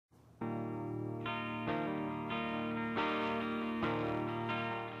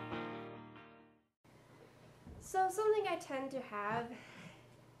So something I tend to have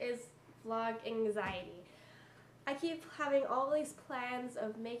is vlog anxiety. I keep having all these plans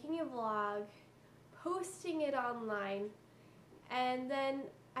of making a vlog, posting it online, and then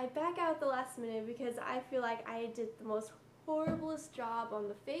I back out the last minute because I feel like I did the most horriblest job on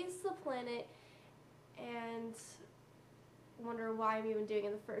the face of the planet and wonder why I'm even doing it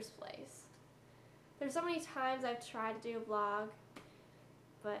in the first place. There's so many times I've tried to do a vlog,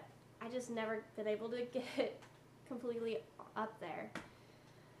 but I just never been able to get it completely up there.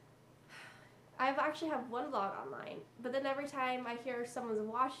 I've actually have one vlog online, but then every time I hear someone's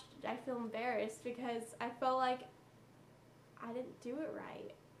watched it, I feel embarrassed because I feel like I didn't do it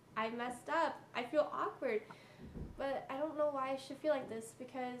right. I messed up. I feel awkward, but I don't know why I should feel like this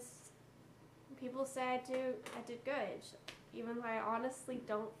because people say I did good, even though I honestly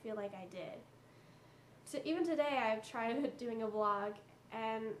don't feel like I did. So even today I've tried doing a vlog,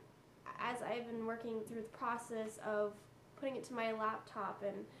 and as I've been working through the process of putting it to my laptop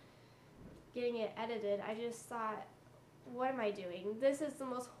and getting it edited, I just thought, what am I doing? This is the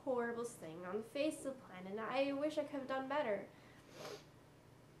most horrible thing on the face of the planet, and I wish I could have done better.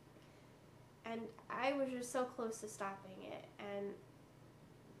 And I was just so close to stopping it, and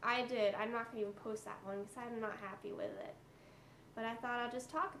I did. I'm not going to even post that one because I'm not happy with it. But I thought I'll just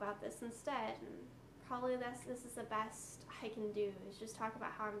talk about this instead, and probably this is the best I can do, is just talk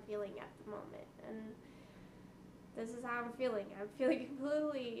about how I'm feeling at the moment. And this is how I'm feeling. I'm feeling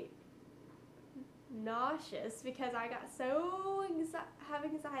completely nauseous because I got so have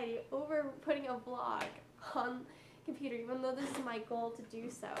anxiety over putting a vlog on computer, even though this is my goal to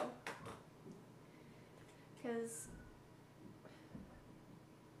do so. Because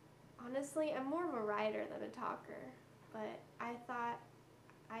honestly, I'm more of a writer than a talker, but I thought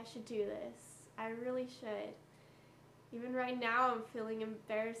I should do this. I really should. Even right now, I'm feeling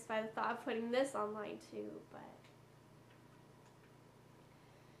embarrassed by the thought of putting this online too, but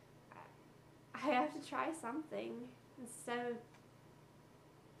I have to try something instead of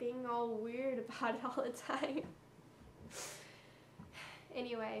being all weird about it all the time.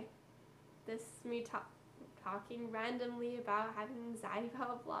 Anyway, this is me talking randomly about having anxiety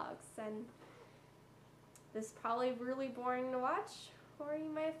about vlogs, and this is probably really boring to watch, or you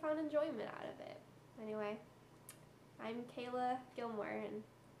might have found enjoyment out of it. Anyway, I'm Kayla Gilmore, and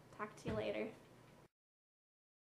talk to you later.